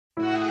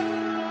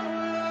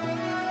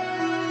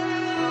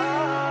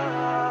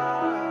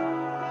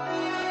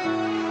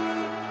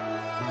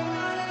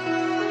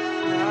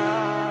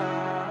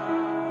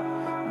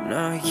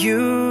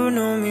You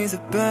know me the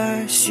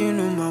best, you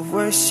know my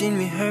worst. Seen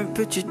me hurt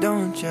but you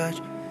don't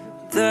judge.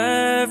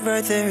 That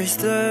right there is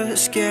the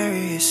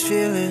scariest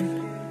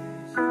feeling.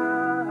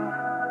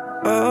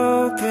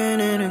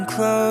 Opening and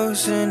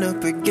closing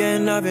up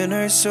again. I've been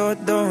hurt so I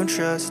don't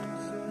trust.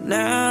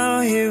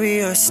 Now here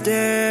we are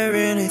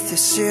staring at the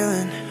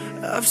ceiling.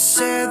 I've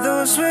said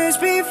those words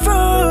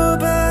before,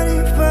 but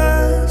it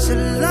was a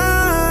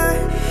lie.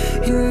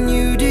 And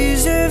you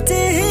deserve to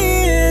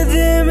hear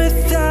them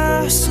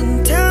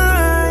 1,000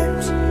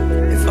 times.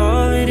 If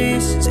all it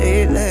is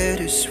 8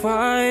 letters,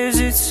 why is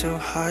it so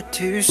hard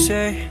to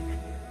say?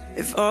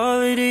 If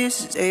all it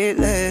is 8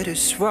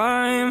 letters,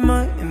 why am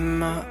I in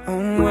my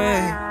own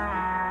way?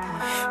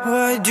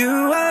 Why do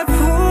I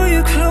pull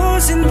you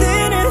close and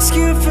then ask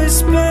you for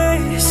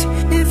space?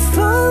 If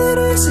all it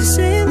is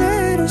 8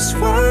 letters,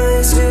 why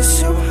is it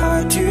so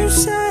hard to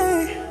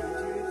say?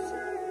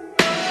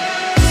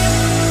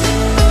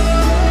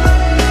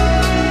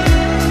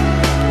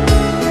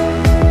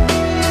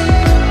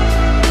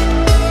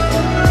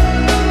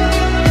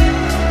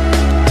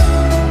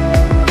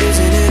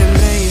 Isn't it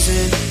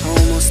amazing?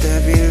 Almost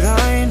every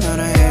line on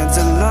our hands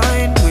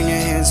align. When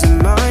your hands in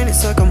mine,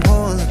 it's like I'm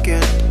whole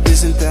again.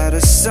 Isn't that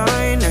a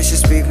sign? I should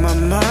speak my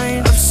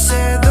mind. I've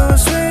said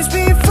those words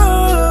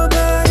before,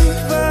 but it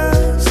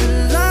was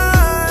a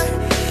lie.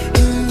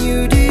 And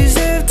you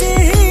deserve to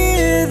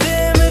hear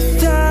them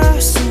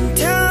 1,000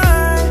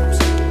 times.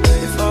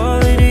 If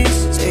all it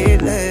is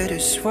 8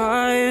 letters,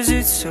 why is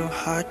it so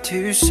hard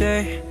to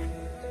say?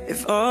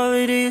 If all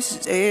it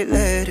is 8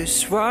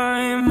 letters,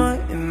 why am I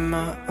in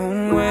my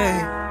own way?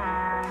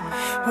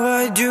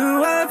 Why do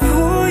I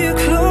pull you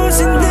close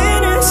and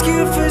then ask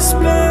you for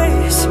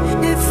space?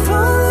 If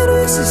all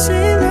it is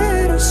 8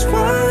 letters,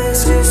 why